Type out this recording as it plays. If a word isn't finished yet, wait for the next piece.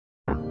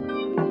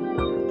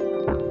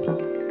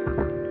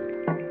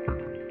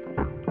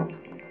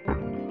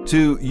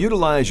To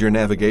utilize your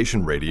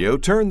navigation radio,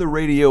 turn the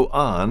radio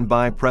on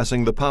by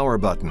pressing the power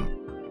button.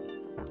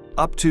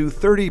 Up to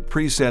 30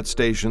 preset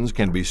stations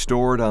can be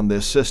stored on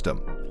this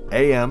system: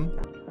 AM,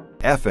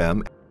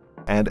 FM,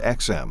 and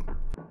XM.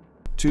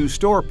 To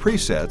store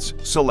presets,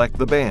 select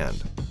the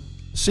band.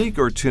 Seek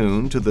or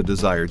tune to the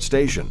desired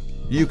station.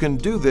 You can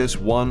do this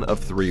one of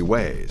three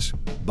ways: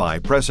 by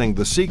pressing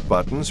the Seek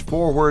buttons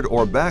forward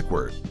or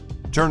backward,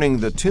 turning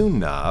the Tune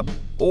knob,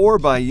 or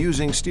by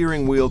using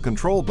steering wheel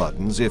control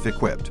buttons if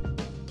equipped.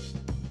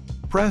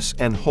 Press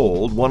and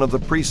hold one of the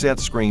preset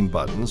screen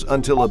buttons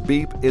until a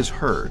beep is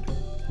heard.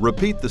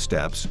 Repeat the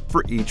steps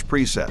for each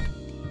preset.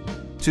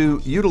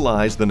 To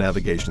utilize the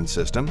navigation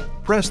system,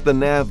 press the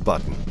Nav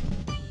button.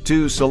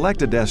 To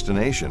select a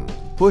destination,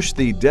 push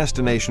the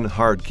Destination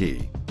hard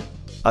key.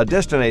 A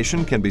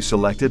destination can be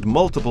selected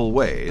multiple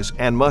ways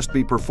and must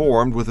be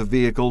performed with a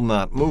vehicle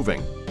not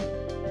moving.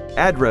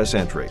 Address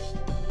entry,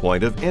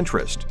 point of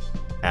interest,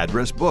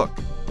 address book,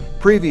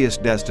 previous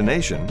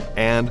destination,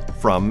 and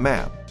from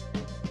map.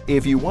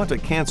 If you want to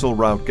cancel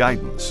route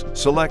guidance,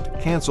 select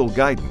Cancel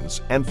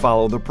Guidance and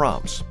follow the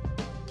prompts.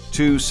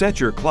 To set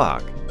your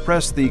clock,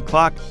 press the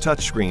Clock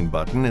touchscreen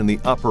button in the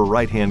upper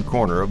right-hand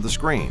corner of the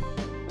screen.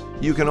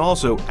 You can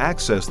also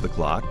access the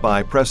clock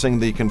by pressing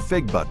the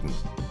Config button.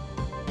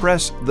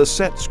 Press the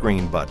Set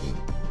Screen button.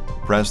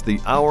 Press the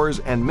hours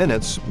and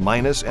minutes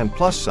minus and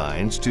plus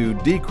signs to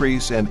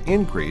decrease and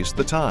increase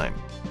the time.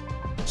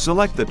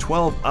 Select the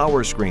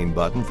 12-hour screen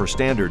button for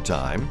standard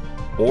time,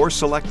 or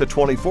select the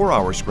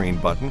 24-hour screen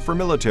button for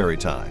military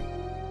time.